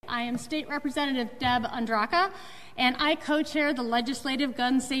I am State Representative Deb Andraka, and I co-chair the Legislative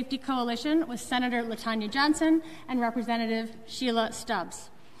Gun Safety Coalition with Senator LaTanya Johnson and Representative Sheila Stubbs.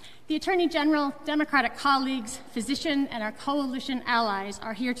 The Attorney General, Democratic colleagues, physician, and our coalition allies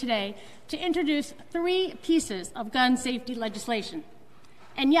are here today to introduce 3 pieces of gun safety legislation.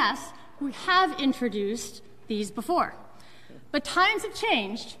 And yes, we have introduced these before. But times have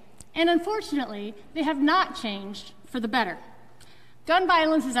changed, and unfortunately, they have not changed for the better. Gun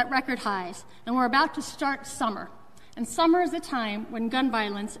violence is at record highs, and we're about to start summer. And summer is the time when gun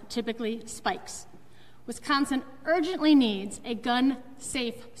violence typically spikes. Wisconsin urgently needs a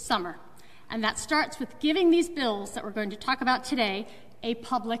gun-safe summer, and that starts with giving these bills that we're going to talk about today a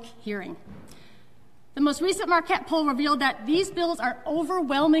public hearing. The most recent Marquette poll revealed that these bills are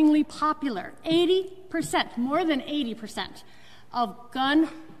overwhelmingly popular. 80%, more than 80% of gun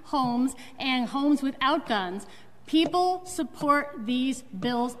homes and homes without guns, people support these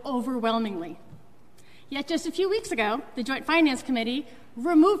bills overwhelmingly. Yet just a few weeks ago, the Joint Finance Committee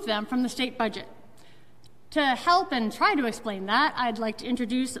removed them from the state budget. To help and try to explain that, I'd like to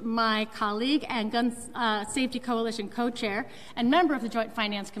introduce my colleague and Gun Safety Coalition co-chair and member of the Joint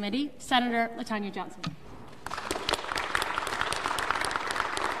Finance Committee, Senator LaTanya Johnson.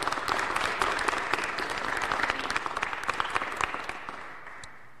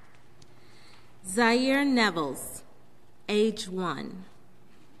 Zaire Nevels, age 1.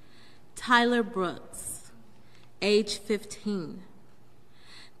 Tyler Brooks, age 15.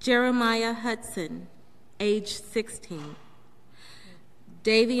 Jeremiah Hudson, age 16.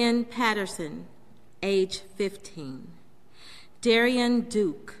 Davian Patterson, age 15. Darian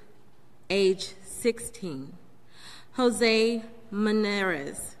Duke, age 16. Jose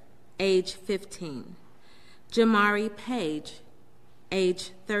Menarez, age 15. Jamari Page,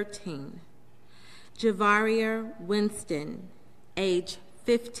 age 13. Javarier Winston, age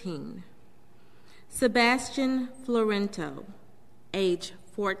 15. Sebastian Florento, age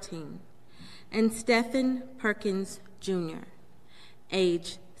 14. And Stephen Perkins, Jr.,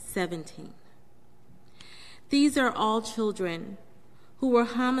 age 17. These are all children who were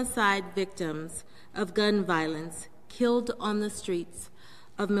homicide victims of gun violence killed on the streets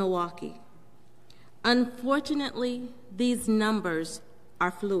of Milwaukee. Unfortunately, these numbers are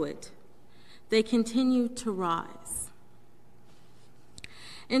fluid. They continue to rise.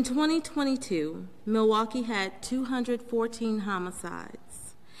 In 2022, Milwaukee had 214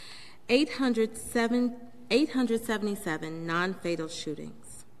 homicides, 877 non-fatal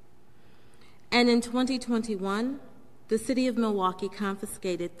shootings. And in 2021, the city of Milwaukee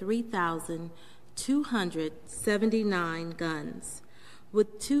confiscated 3,279 guns,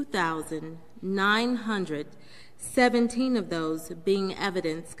 with 2,917 of those being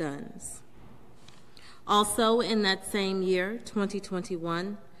evidence guns. Also in that same year,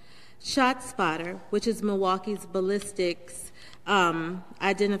 2021, ShotSpotter, which is Milwaukee's ballistics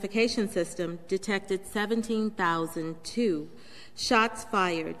identification system, detected 17,002 shots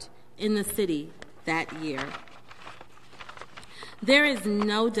fired in the city that year. There is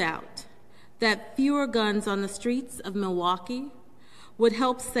no doubt that fewer guns on the streets of Milwaukee would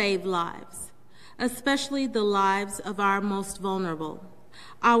help save lives, especially the lives of our most vulnerable,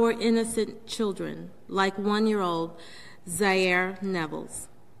 our innocent children, like 1-year-old Zaire Nevels.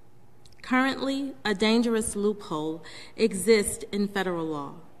 Currently, a dangerous loophole exists in federal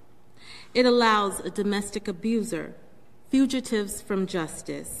law. It allows a domestic abuser, fugitives from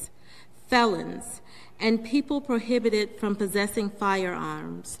justice, felons, and people prohibited from possessing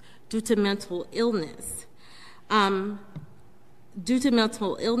firearms due to mental illness,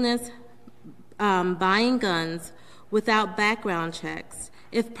 buying guns without background checks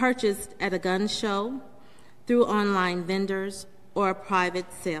if purchased at a gun show, through online vendors, or a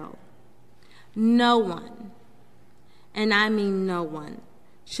private sale. No one, and I mean no one,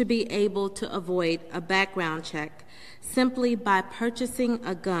 should be able to avoid a background check simply by purchasing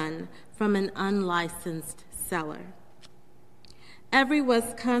a gun from an unlicensed seller. Every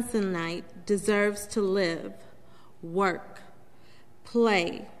Wisconsinite deserves to live, work,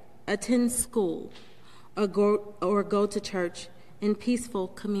 play, attend school, or go to church in peaceful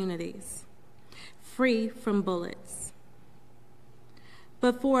communities, free from bullets.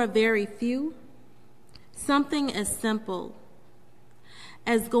 But for a very few, something as simple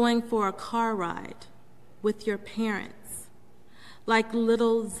as going for a car ride with your parents, like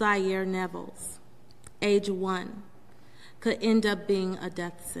little Zaire Nevels, age 1, could end up being a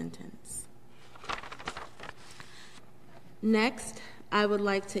death sentence. Next, I would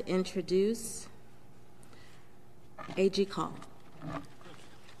like to introduce A.G. Call.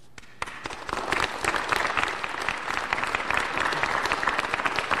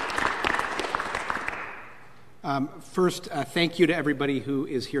 First, thank you to everybody who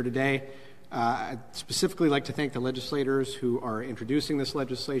is here today. I'd specifically like to thank the legislators who are introducing this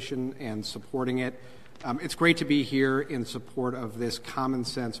legislation and supporting it. It's great to be here in support of this common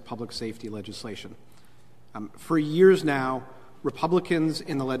sense public safety legislation. For years now, Republicans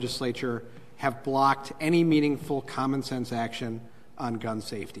in the legislature have blocked any meaningful common sense action on gun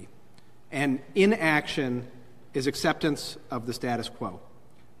safety. And inaction is acceptance of the status quo.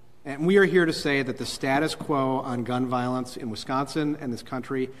 And we are here to say that the status quo on gun violence in Wisconsin and this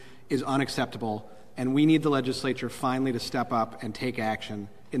country is unacceptable, and we need the legislature finally to step up and take action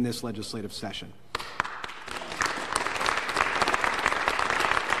in this legislative session.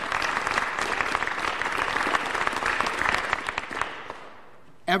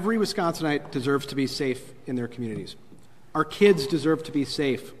 Every Wisconsinite deserves to be safe in their communities. Our kids deserve to be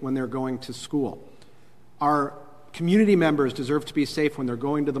safe when they're going to school. Our community members deserve to be safe when they're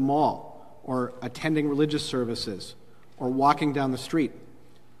going to the mall or attending religious services or walking down the street.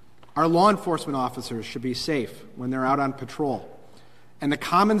 Our law enforcement officers should be safe when they're out on patrol. And the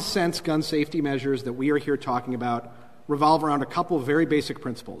common sense gun safety measures that we are here talking about revolve around a couple of very basic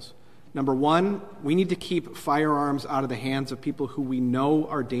principles. Number one, we need to keep firearms out of the hands of people who we know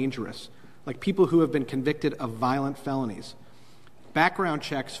are dangerous, like people who have been convicted of violent felonies. Background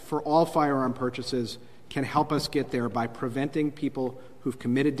checks for all firearm purchases can help us get there by preventing people who've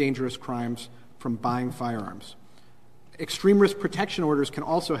committed dangerous crimes from buying firearms. Extreme risk protection orders can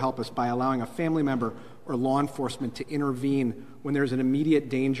also help us by allowing a family member or law enforcement to intervene when there's an immediate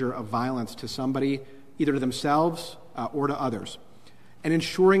danger of violence to somebody, either to themselves or to others. And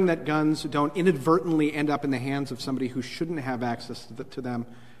ensuring that guns don't inadvertently end up in the hands of somebody who shouldn't have access to them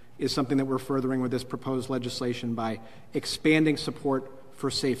is something that we're furthering with this proposed legislation by expanding support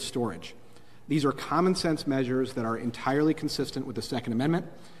for safe storage. These are common sense measures that are entirely consistent with the Second Amendment,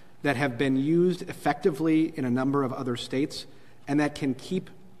 that have been used effectively in a number of other states, and that can keep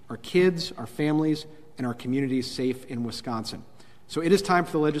our kids, our families, and our communities safe in Wisconsin. So it is time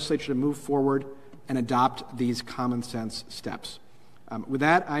for the legislature to move forward and adopt these common sense steps. With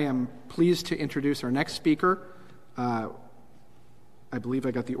that, I am pleased to introduce our next speaker. I believe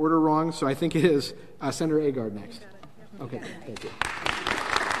I got the order wrong, so I think it is Senator Agard next. Okay, thank you.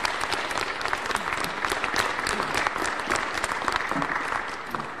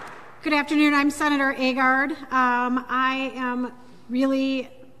 Good afternoon. I'm Senator Agard. I am really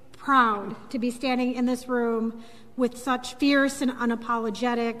proud to be standing in this room with such fierce and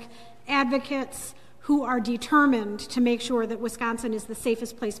unapologetic advocates who are determined to make sure that Wisconsin is the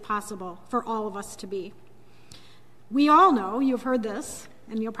safest place possible for all of us to be. We all know, you've heard this,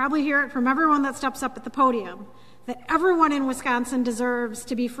 and you'll probably hear it from everyone that steps up at the podium, that everyone in Wisconsin deserves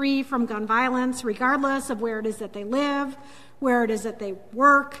to be free from gun violence, regardless of where it is that they live, where it is that they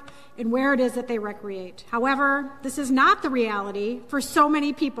work, and where it is that they recreate. However, this is not the reality for so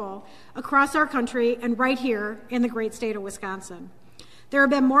many people across our country and right here in the great state of Wisconsin. There have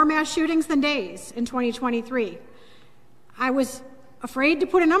been more mass shootings than days in 2023. I was afraid to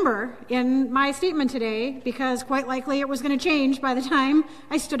put a number in my statement today because quite likely it was going to change by the time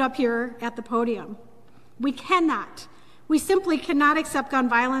I stood up here at the podium. We simply cannot accept gun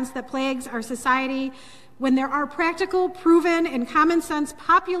violence that plagues our society when there are practical, proven, and common sense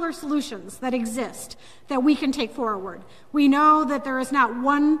popular solutions that exist that we can take forward. We know that there is not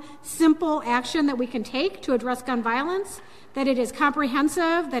one simple action that we can take to address gun violence, that it is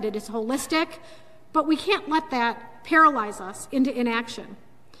comprehensive, that it is holistic, but we can't let that paralyze us into inaction.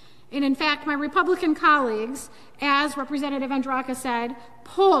 And in fact, my Republican colleagues, as Representative Andraka said,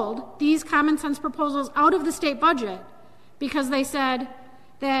 pulled these common sense proposals out of the state budget because they said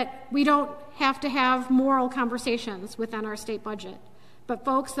that we don't have to have moral conversations within our state budget. But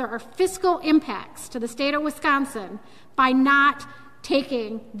folks, there are fiscal impacts to the state of Wisconsin by not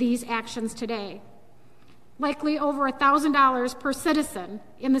taking these actions today. Likely over $1,000 per citizen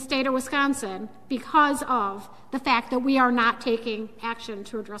in the state of Wisconsin because of the fact that we are not taking action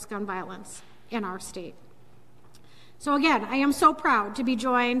to address gun violence in our state. So again, I am so proud to be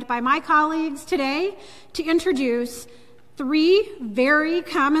joined by my colleagues today to introduce 3 very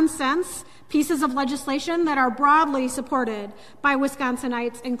common sense pieces of legislation that are broadly supported by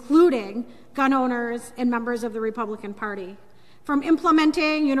Wisconsinites, including gun owners and members of the Republican Party. From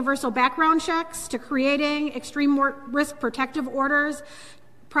implementing universal background checks to creating extreme risk protective orders,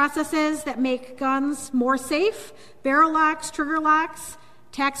 processes that make guns more safe, barrel locks, trigger locks,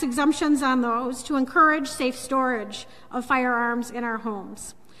 tax exemptions on those to encourage safe storage of firearms in our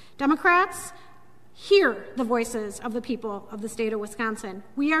homes. Democrats, hear the voices of the people of the state of Wisconsin.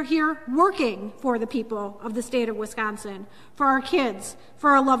 We are here working for the people of the state of Wisconsin, for our kids, for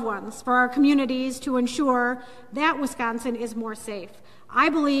our loved ones, for our communities, to ensure that Wisconsin is more safe. I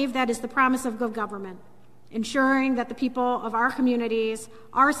believe that is the promise of good government, ensuring that the people of our communities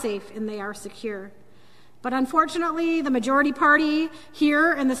are safe and they are secure. But unfortunately, the majority party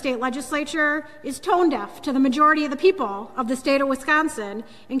here in the state legislature is tone deaf to the majority of the people of the state of Wisconsin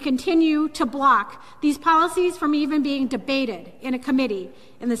and continue to block these policies from even being debated in a committee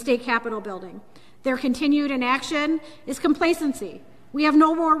in the state capitol building. Their continued inaction is complacency. We have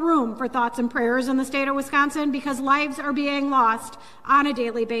no more room for thoughts and prayers in the state of Wisconsin because lives are being lost on a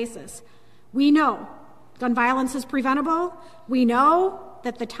daily basis. We know gun violence is preventable. We know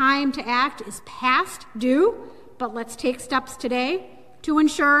that the time to act is past due, but let's take steps today to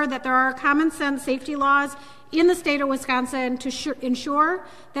ensure that there are common sense safety laws in the state of Wisconsin to ensure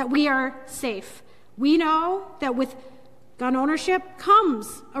that we are safe. We know that with gun ownership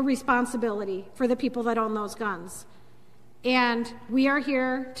comes a responsibility for the people that own those guns, and we are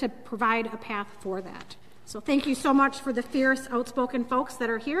here to provide a path for that. So thank you so much for the fierce, outspoken folks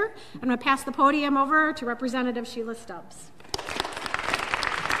that are here. I'm going to pass the podium over to Representative Sheila Stubbs.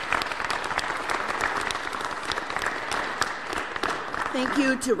 Thank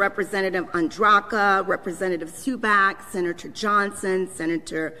you to Representative Andraka, Representative Subak, Senator Johnson,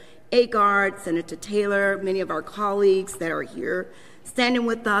 Senator Agard, Senator Taylor, many of our colleagues that are here standing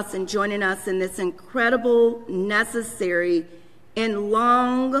with us and joining us in this incredible, necessary, and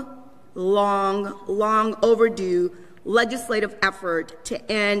long overdue legislative effort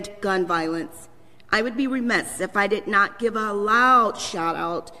to end gun violence. I would be remiss if I did not give a loud shout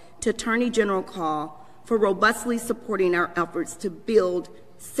out to Attorney General Call for robustly supporting our efforts to build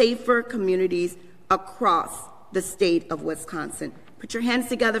safer communities across the state of Wisconsin. Put your hands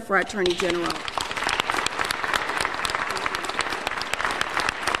together for our Attorney General.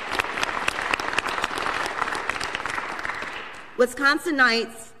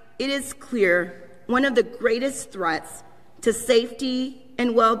 Wisconsinites, it is clear one of the greatest threats to safety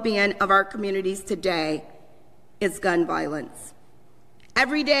and well-being of our communities today is gun violence.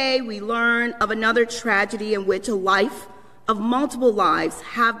 Every day we learn of another tragedy in which a life of multiple lives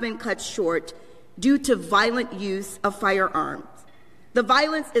have been cut short due to violent use of firearms. The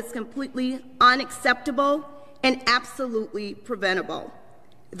violence is completely unacceptable and absolutely preventable.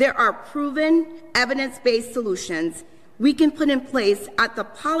 There are proven, evidence-based solutions we can put in place at the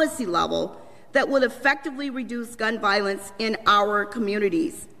policy level that will effectively reduce gun violence in our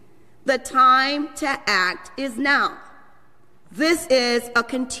communities. The time to act is now. This is a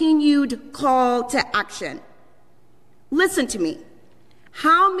continued call to action. Listen to me.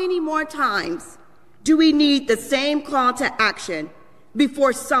 How many more times do we need the same call to action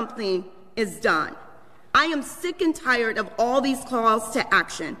before something is done? I am sick and tired of all these calls to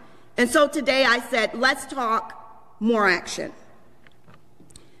action. And so today I said, let's talk more action.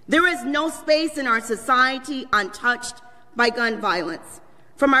 There is no space in our society untouched by gun violence.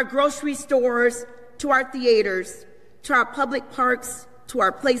 From our grocery stores to our theaters, to our public parks, to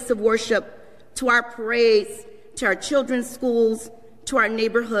our place of worship, to our parades, to our children's schools, to our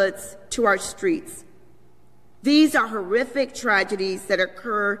neighborhoods, to our streets. These are horrific tragedies that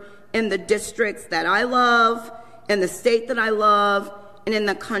occur in the districts that I love, in the state that I love, and in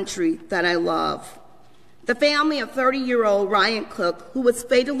the country that I love. The family of 30-year-old Ryan Cook, who was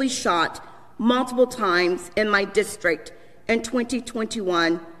fatally shot multiple times in my district in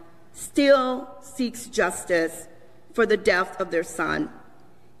 2021, still seeks justice for the death of their son.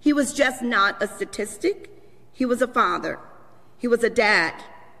 He was just not a statistic. He was a father. He was a dad.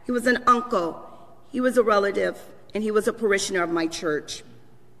 He was an uncle. He was a relative, and he was a parishioner of my church.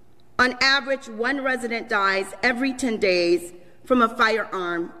 On average, one resident dies every 10 days from a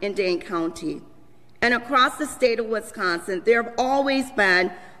firearm in Dane County. And across the state of Wisconsin, there have always been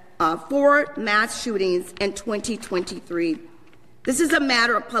 4 mass shootings in 2023. This is a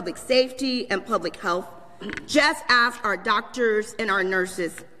matter of public safety and public health. Just ask our doctors and our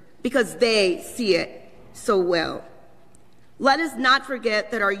nurses, because they see it so well. Let us not forget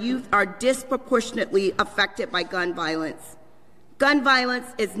that our youth are disproportionately affected by gun violence. Gun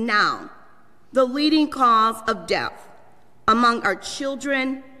violence is now the leading cause of death among our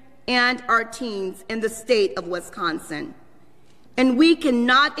children and our teens in the state of Wisconsin. And we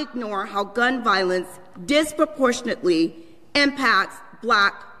cannot ignore how gun violence disproportionately impacts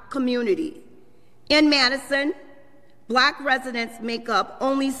Black community. In Madison, Black residents make up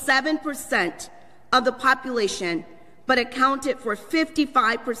only 7% of the population, but accounted for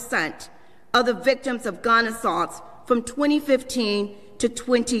 55% of the victims of gun assaults from 2015 to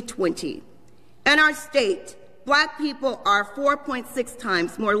 2020. In our state, Black people are 4.6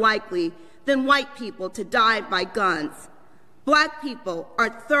 times more likely than white people to die by guns. Black people are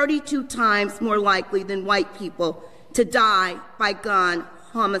 32 times more likely than white people to die by gun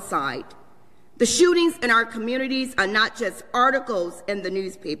homicide. The shootings in our communities are not just articles in the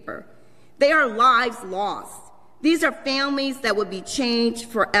newspaper. They are lives lost. These are families that will be changed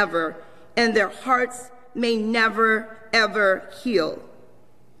forever, and their hearts may never, ever heal.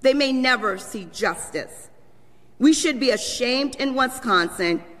 They may never see justice. We should be ashamed in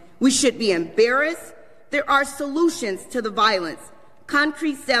Wisconsin. We should be embarrassed. There are solutions to the violence,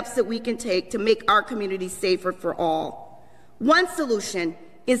 concrete steps that we can take to make our community safer for all. One solution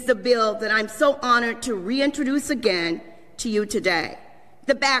is the bill that I'm so honored to reintroduce again to you today,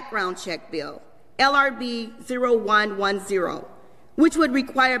 the background check bill, LRB 0110, which would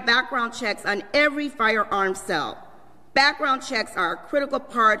require background checks on every firearm sale. Background checks are a critical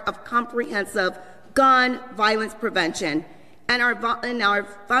part of comprehensive gun violence prevention and are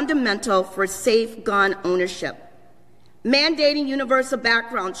fundamental for safe gun ownership. Mandating universal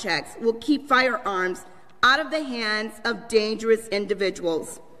background checks will keep firearms out of the hands of dangerous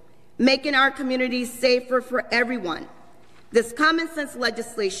individuals, making our communities safer for everyone. This common sense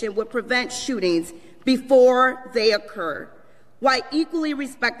legislation would prevent shootings before they occur, while equally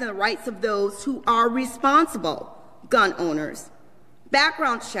respecting the rights of those who are responsible gun owners.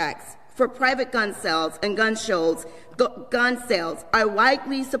 Background checks for private gun sales and gun sales are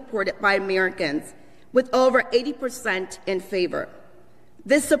widely supported by Americans, with over 80% in favor.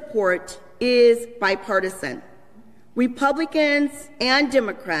 This support is bipartisan. Republicans and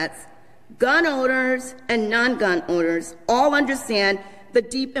Democrats, gun owners and non-gun owners all understand the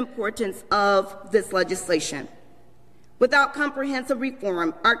deep importance of this legislation. Without comprehensive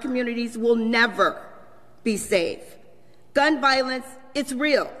reform, our communities will never be safe. Gun violence, it's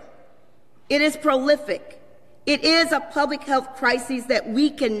real. It is prolific. It is a public health crisis that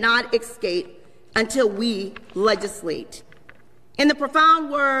we cannot escape until we legislate. In the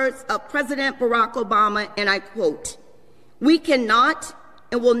profound words of President Barack Obama, and I quote, "We cannot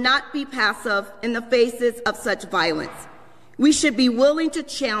and will not be passive in the faces of such violence. We should be willing to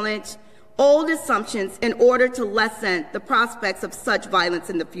challenge old assumptions in order to lessen the prospects of such violence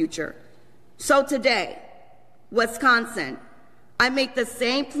in the future." So today, Wisconsin, I make the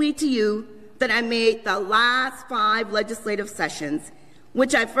same plea to you that I made the last 5 legislative sessions,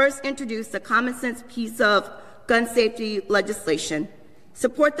 which I first introduced the common sense piece of gun safety legislation.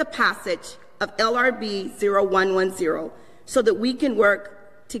 Support the passage of LRB 0110 so that we can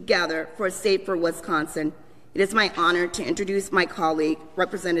work together for a safer Wisconsin. It is my honor to introduce my colleague,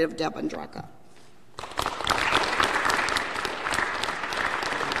 Representative Deb Andraka.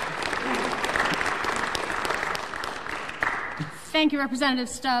 Thank you, Representative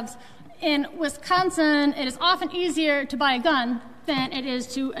Stubbs. In Wisconsin, it is often easier to buy a gun than it is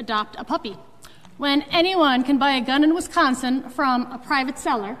to adopt a puppy. When anyone can buy a gun in Wisconsin from a private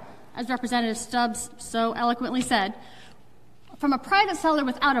seller, as Representative Stubbs so eloquently said, from a private seller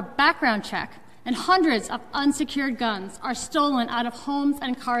without a background check, and hundreds of unsecured guns are stolen out of homes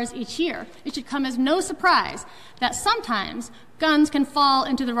and cars each year, it should come as no surprise that sometimes guns can fall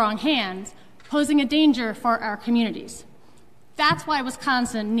into the wrong hands, posing a danger for our communities. That's why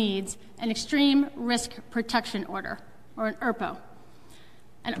Wisconsin needs an Extreme Risk Protection Order, or an ERPO.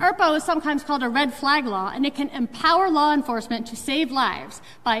 An ERPO is sometimes called a red flag law, and it can empower law enforcement to save lives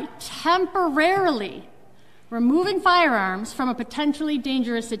by temporarily removing firearms from a potentially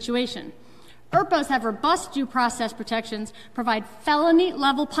dangerous situation. ERPOs have robust due process protections, provide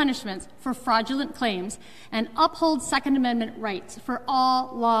felony-level punishments for fraudulent claims, and uphold Second Amendment rights for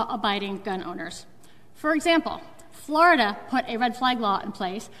all law-abiding gun owners. For example, Florida put a red flag law in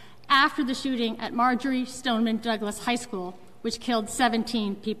place after the shooting at Marjorie Stoneman Douglas High School, which killed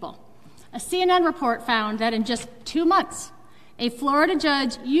 17 people. A CNN report found that in just 2 months, a Florida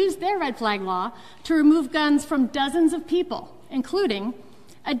judge used their red flag law to remove guns from dozens of people, including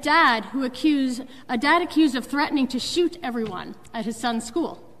a dad accused of threatening to shoot everyone at his son's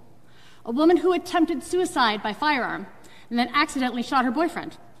school, a woman who attempted suicide by firearm and then accidentally shot her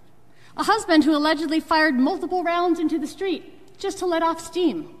boyfriend, a husband who allegedly fired multiple rounds into the street just to let off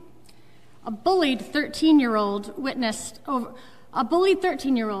steam, a bullied 13-year-old who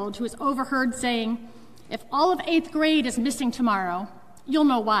was overheard saying, "If all of 8th grade is missing tomorrow, you'll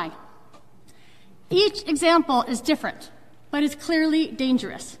know why." Each example is different, but is clearly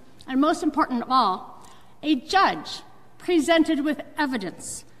dangerous. And most important of all, a judge presented with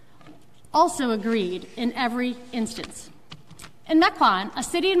evidence also agreed in every instance. In Mequon, a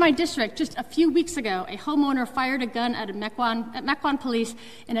city in my district, just a few weeks ago, a homeowner fired a gun at Mequon police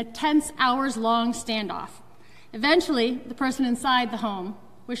in a tense, hours-long standoff. Eventually, the person inside the home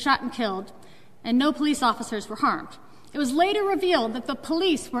was shot and killed, and no police officers were harmed. It was later revealed that the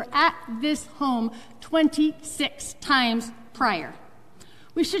police were at this home 26 times prior.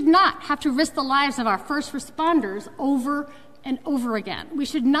 We should not have to risk the lives of our first responders over and over again. We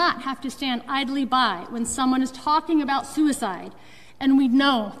should not have to stand idly by when someone is talking about suicide and we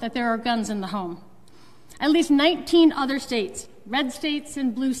know that there are guns in the home. At least 19 other states, red states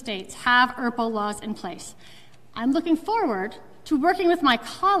and blue states, have ERPO laws in place. I'm looking forward to working with my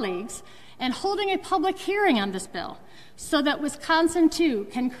colleagues and holding a public hearing on this bill so that Wisconsin, too,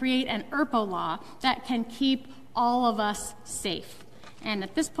 can create an ERPO law that can keep all of us safe. And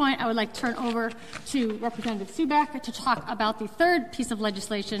at this point, I would like to turn over to Representative Subak to talk about the third piece of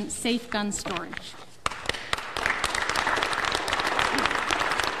legislation, safe gun storage.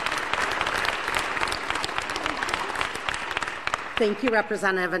 Thank you,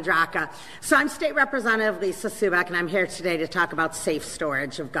 Representative Andraka. So I'm State Representative Lisa Subak, and I'm here today to talk about safe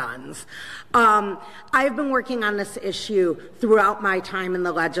storage of guns. I've been working on this issue throughout my time in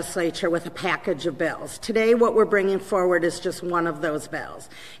the legislature with a package of bills. Today, what we're bringing forward is just one of those bills.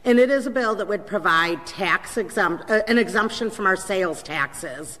 And it is a bill that would provide an exemption from our sales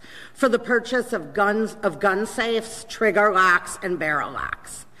taxes for the purchase of gun safes, trigger locks, and barrel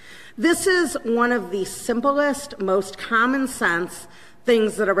locks. This is one of the simplest, most common sense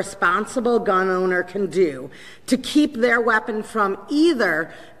things that a responsible gun owner can do to keep their weapon from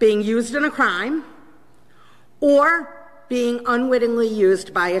either being used in a crime or being unwittingly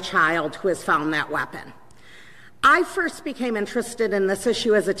used by a child who has found that weapon. I first became interested in this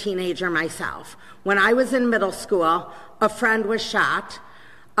issue as a teenager myself. When I was in middle school, a friend was shot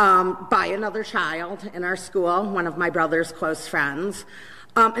by another child in our school, one of my brother's close friends.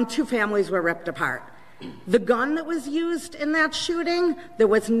 And two families were ripped apart. The gun that was used in that shooting, there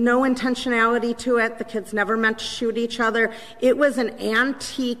was no intentionality to it. The kids never meant to shoot each other. It was an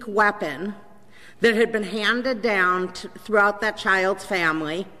antique weapon that had been handed down throughout that child's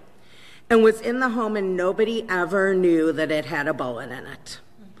family and was in the home, and nobody ever knew that it had a bullet in it.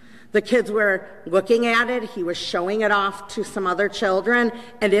 The kids were looking at it. He was showing it off to some other children,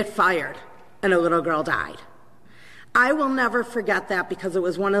 and it fired, and a little girl died. I will never forget that because it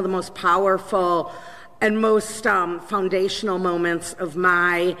was one of the most powerful and most foundational moments of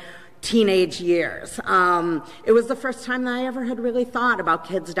my teenage years. It was the first time that I ever had really thought about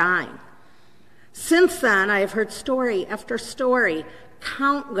kids dying. Since then, I have heard story after story,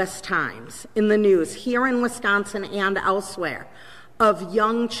 countless times in the news, here in Wisconsin and elsewhere, of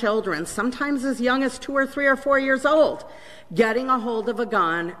young children, sometimes as young as 2 or 3 or 4 years old, getting a hold of a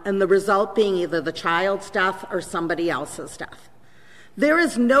gun and the result being either the child's death or somebody else's death. There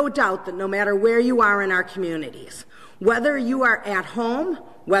is no doubt that no matter where you are in our communities, whether you are at home,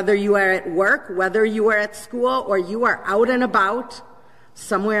 whether you are at work, whether you are at school, or you are out and about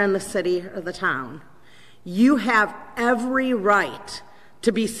somewhere in the city or the town, you have every right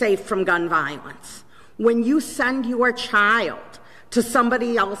to be safe from gun violence. When you send your child to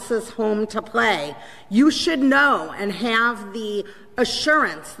somebody else's home to play, you should know and have the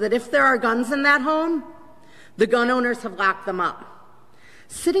assurance that if there are guns in that home, the gun owners have locked them up.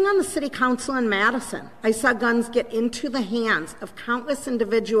 Sitting on the city council in Madison, I saw guns get into the hands of countless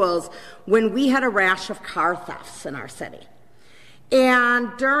individuals when we had a rash of car thefts in our city.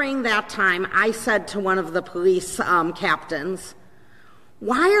 And during that time, I said to one of the police captains,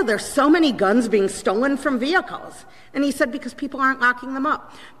 "Why are there so many guns being stolen from vehicles?" And he said, "Because people aren't locking them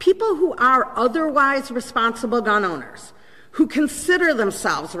up." People who are otherwise responsible gun owners, who consider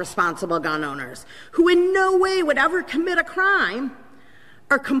themselves responsible gun owners, who in no way would ever commit a crime,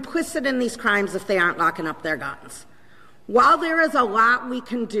 are complicit in these crimes if they aren't locking up their guns. While there is a lot we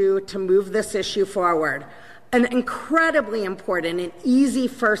can do to move this issue forward, an incredibly important and easy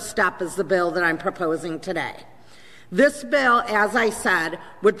first step is the bill that I'm proposing today. This bill, as I said,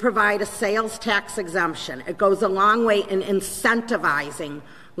 would provide a sales tax exemption. It goes a long way in incentivizing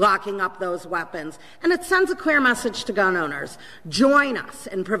locking up those weapons, and it sends a clear message to gun owners. Join us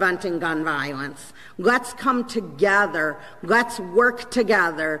in preventing gun violence. Let's come together. Let's work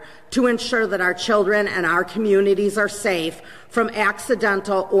together to ensure that our children and our communities are safe from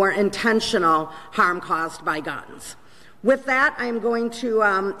accidental or intentional harm caused by guns. With that, I'm going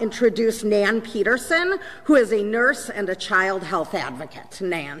to introduce Nan Peterson, who is a nurse and a child health advocate.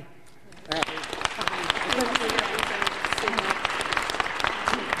 Nan.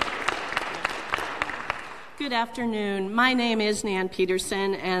 Good afternoon. My name is Nan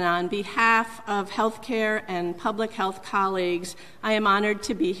Peterson, and on behalf of healthcare and public health colleagues, I am honored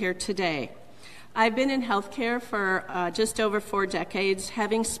to be here today. I've been in healthcare for just over 4 decades,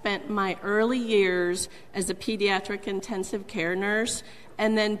 having spent my early years as a pediatric intensive care nurse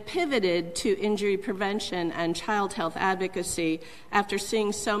and then pivoted to injury prevention and child health advocacy after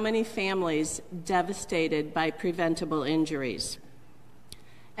seeing so many families devastated by preventable injuries.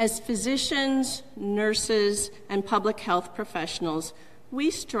 As physicians, nurses, and public health professionals,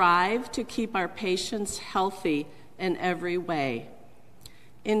 we strive to keep our patients healthy in every way.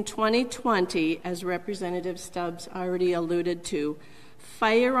 In 2020, as Representative Stubbs already alluded to,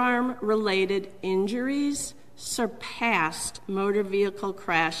 firearm-related injuries surpassed motor vehicle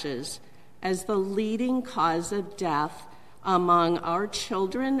crashes as the leading cause of death among our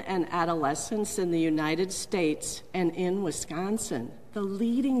children and adolescents in the United States and in Wisconsin. The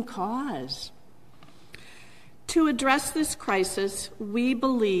leading cause. To address this crisis, we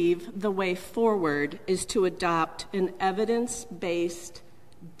believe the way forward is to adopt an evidence-based,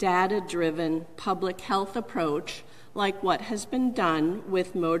 data-driven public health approach like what has been done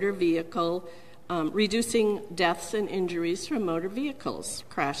with motor vehicle, reducing deaths and injuries from motor vehicles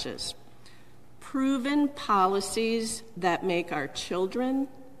crashes. Proven policies that make our children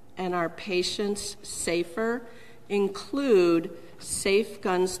and our patients safer include safe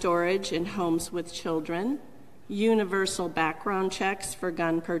gun storage in homes with children, universal background checks for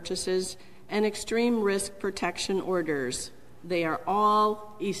gun purchases, and extreme risk protection orders. They are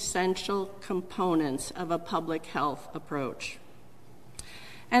all essential components of a public health approach.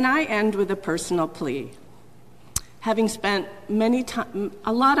 And I end with a personal plea. Having spent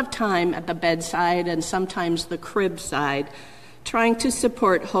a lot of time at the bedside and sometimes the crib side, trying to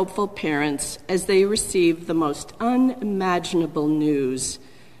support hopeful parents as they receive the most unimaginable news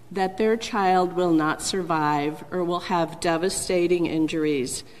that their child will not survive or will have devastating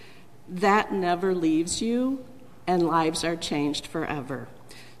injuries. That never leaves you, and lives are changed forever.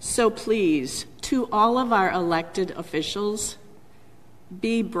 So please, to all of our elected officials,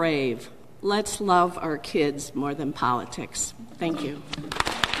 be brave. Let's love our kids more than politics. Thank you.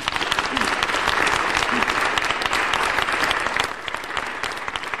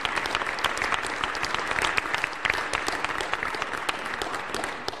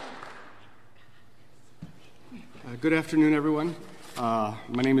 Good afternoon, everyone. My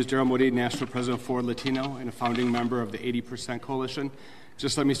name is Daryl Moody, National President of Ford Latino and a founding member of the 80% Coalition.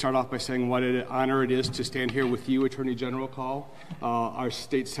 Just let me start off by saying what an honor it is to stand here with you, Attorney General Call, our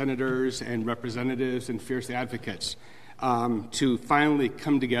state senators and representatives and fierce advocates, to finally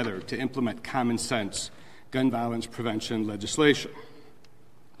come together to implement common sense gun violence prevention legislation.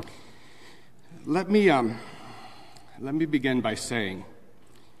 Let me begin by saying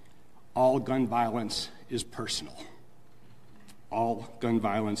all gun violence is personal. All gun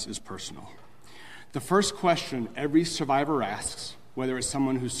violence is personal. The first question every survivor asks, whether it's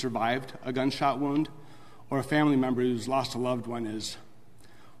someone who's survived a gunshot wound or a family member who's lost a loved one, is,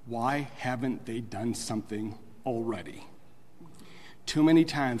 why haven't they done something already? Too many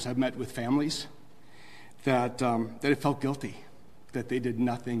times I've met with families that have felt guilty that they did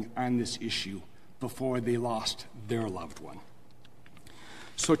nothing on this issue before they lost their loved one.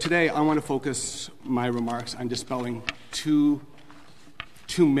 So today I want to focus my remarks on dispelling two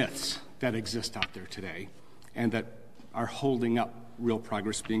myths that exist out there today and that are holding up real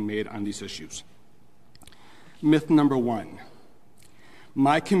progress being made on these issues. Myth number 1,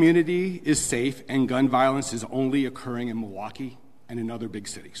 my community is safe and gun violence is only occurring in Milwaukee and in other big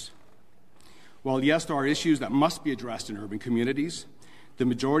cities. While yes, there are issues that must be addressed in urban communities, the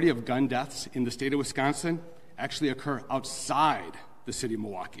majority of gun deaths in the state of Wisconsin actually occur outside the city of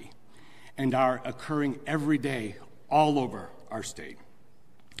Milwaukee and are occurring every day all over our state.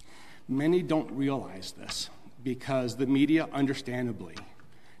 Many don't realize this because the media, understandably,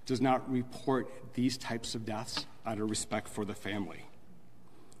 does not report these types of deaths out of respect for the family.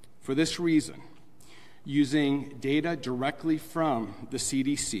 For this reason, using data directly from the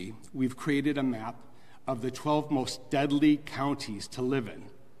CDC, we've created a map of the 12 most deadly counties to live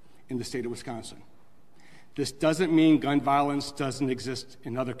in the state of Wisconsin. This doesn't mean gun violence doesn't exist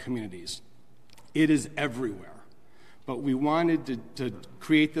in other communities. It is everywhere. But we wanted to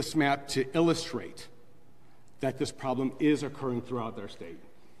create this map to illustrate that this problem is occurring throughout our state.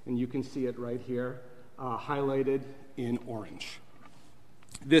 And you can see it right here, highlighted in orange.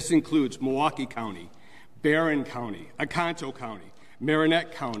 This includes Milwaukee County, Barron County, Oconto County,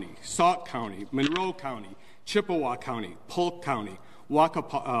 Marinette County, Sauk County, Monroe County, Chippewa County, Polk County,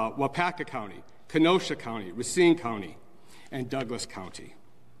 Wapaka County, Kenosha County, Racine County, and Douglas County.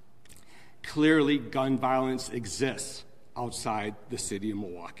 Clearly, gun violence exists outside the city of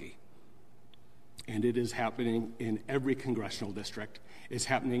Milwaukee. And it is happening in every congressional district, it's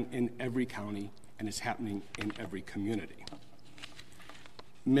happening in every county, and it's happening in every community.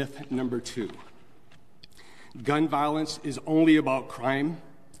 Myth number 2. Gun violence is only about crime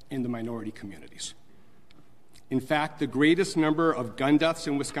in the minority communities. In fact, the greatest number of gun deaths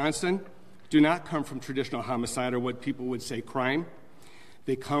in Wisconsin do not come from traditional homicide or what people would say crime.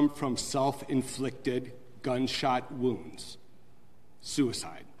 They come from self-inflicted gunshot wounds,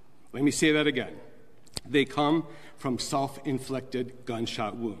 suicide. Let me say that again. They come from self-inflicted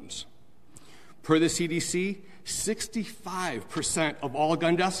gunshot wounds. Per the CDC, 65% of all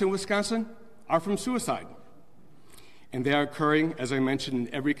gun deaths in Wisconsin are from suicide. And they are occurring, as I mentioned,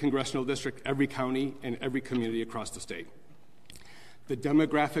 in every congressional district, every county, and every community across the state. The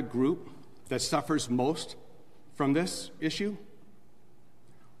demographic group that suffers most from this issue,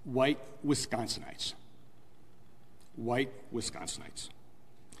 white Wisconsinites. White Wisconsinites.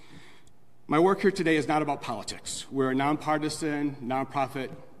 My work here today is not about politics. We're a nonpartisan, nonprofit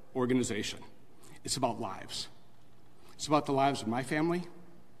organization. It's about lives. It's about the lives of my family,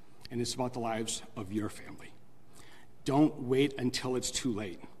 and it's about the lives of your family. Don't wait until it's too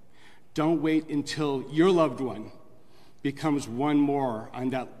late. Don't wait until your loved one becomes one more on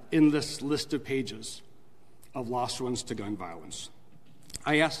that endless list of pages of lost ones to gun violence.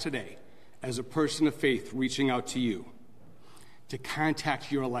 I ask today, as a person of faith reaching out to you, to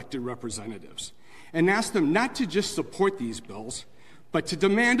contact your elected representatives and ask them not to just support these bills, but to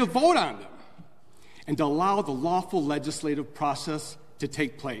demand a vote on them and to allow the lawful legislative process to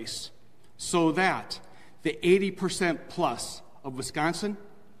take place so that the 80% plus of Wisconsin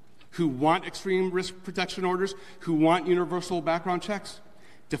who want extreme risk protection orders, who want universal background checks,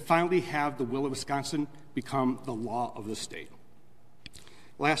 to finally have the will of Wisconsin become the law of the state.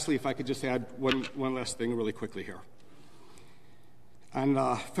 Lastly, if I could just add one last thing really quickly here.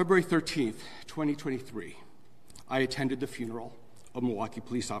 On February 13th, 2023, I attended the funeral of Milwaukee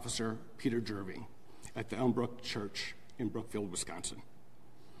police officer Peter Jerving at the Elmbrook Church in Brookfield, Wisconsin.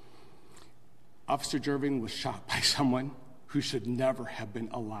 Officer Jerving was shot by someone who should never have been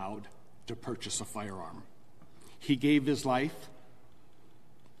allowed to purchase a firearm. He gave his life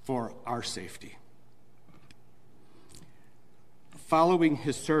for our safety. Following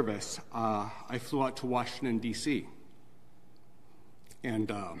his service, I flew out to Washington, D.C.,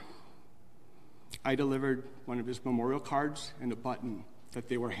 and I delivered one of his memorial cards and a button that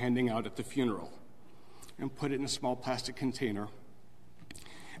they were handing out at the funeral and put it in a small plastic container,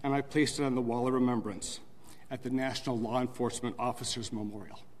 and I placed it on the wall of remembrance at the National Law Enforcement Officers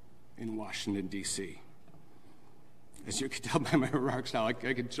Memorial in Washington, D.C. As you can tell by my remarks now, I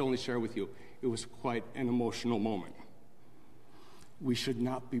can only share with you, it was quite an emotional moment. We should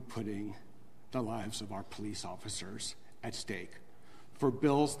not be putting the lives of our police officers at stake for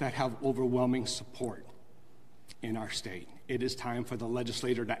bills that have overwhelming support in our state. It is time for the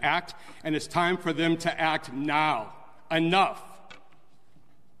legislator to act, and it's time for them to act now. Enough.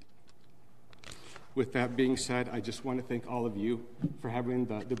 With that being said, I just want to thank all of you for having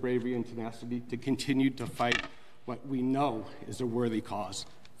the bravery and tenacity to continue to fight what we know is a worthy cause.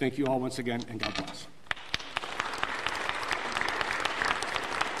 Thank you all once again, and God bless.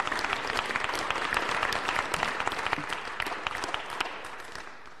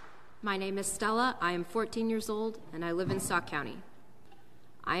 My name is Stella. I am 14 years old, and I live in Sauk County.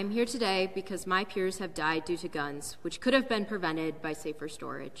 I am here today because my peers have died due to guns, which could have been prevented by safer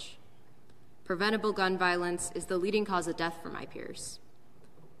storage. Preventable gun violence is the leading cause of death for my peers.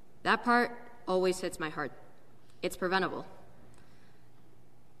 That part always hits my heart. It's preventable.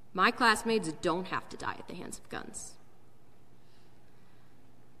 My classmates don't have to die at the hands of guns.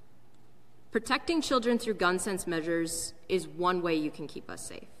 Protecting children through gun sense measures is one way you can keep us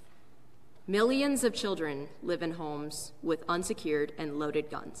safe. Millions of children live in homes with unsecured and loaded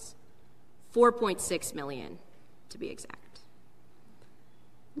guns. 4.6 million, to be exact.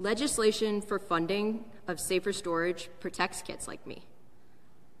 Legislation for funding of safer storage protects kids like me.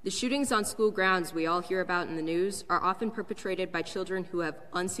 The shootings on school grounds we all hear about in the news are often perpetrated by children who have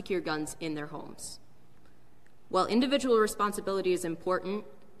unsecured guns in their homes. While individual responsibility is important,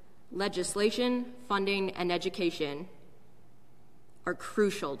 legislation, funding, and education are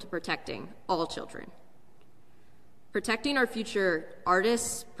crucial to protecting all children. Protecting our future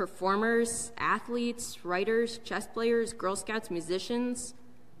artists, performers, athletes, writers, chess players, Girl Scouts, musicians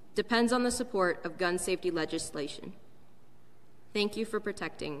depends on the support of gun safety legislation. Thank you for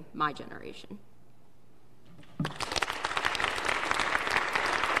protecting my generation.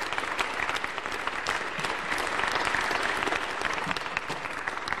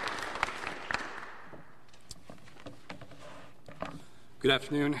 Good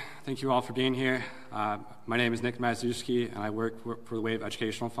afternoon. Thank you all for being here. My name is Nick Mazuski, and I work for the WAVE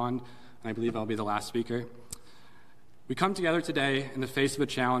Educational Fund, and I believe I'll be the last speaker. We come together today in the face of a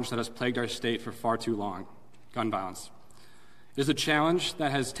challenge that has plagued our state for far too long: gun violence. It is a challenge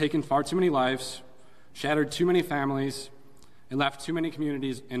that has taken far too many lives, shattered too many families, and left too many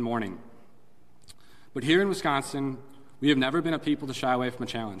communities in mourning. But here in Wisconsin, we have never been a people to shy away from a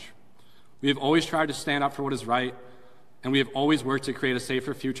challenge. We have always tried to stand up for what is right, and we have always worked to create a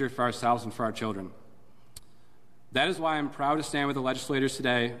safer future for ourselves and for our children. That is why I'm proud to stand with the legislators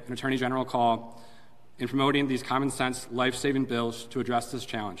today and Attorney General Call in promoting these common-sense, life-saving bills to address this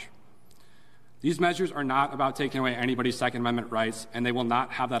challenge. These measures are not about taking away anybody's Second Amendment rights, and they will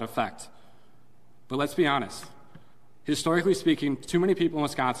not have that effect. But let's be honest. Historically speaking, too many people in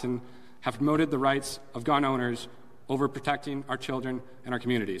Wisconsin have promoted the rights of gun owners over protecting our children and our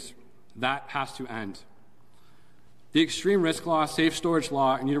communities. That has to end. The extreme risk law, safe storage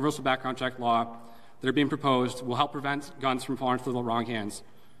law, and universal background check law that are being proposed will help prevent guns from falling into the wrong hands.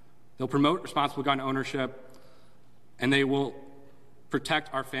 They'll promote responsible gun ownership, and they will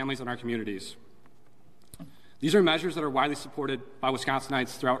protect our families and our communities. These are measures that are widely supported by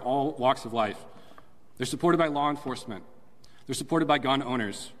Wisconsinites throughout all walks of life. They're supported by law enforcement. They're supported by gun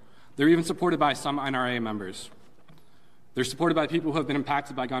owners. They're even supported by some NRA members. They're supported by people who have been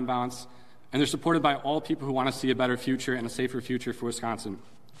impacted by gun violence, and they're supported by all people who want to see a better future and a safer future for Wisconsin.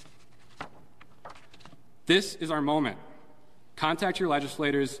 This is our moment. Contact your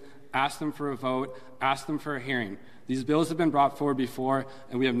legislators, ask them for a vote, ask them for a hearing. These bills have been brought forward before,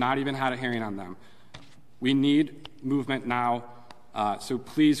 and we have not even had a hearing on them. We need movement now, so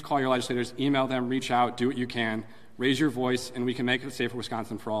please call your legislators, email them, reach out, do what you can, raise your voice, and we can make a safer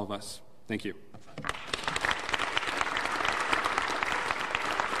Wisconsin for all of us. Thank you.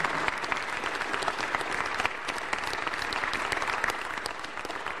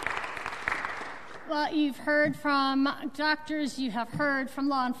 Well, you've heard from doctors, you have heard from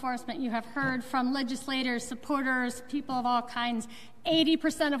law enforcement, you have heard from legislators, supporters, people of all kinds.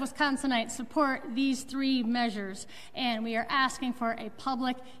 80% of Wisconsinites support these three measures, and we are asking for a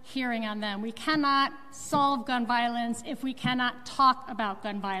public hearing on them. We cannot solve gun violence if we cannot talk about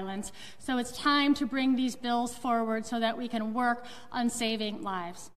gun violence. So it's time to bring these bills forward so that we can work on saving lives.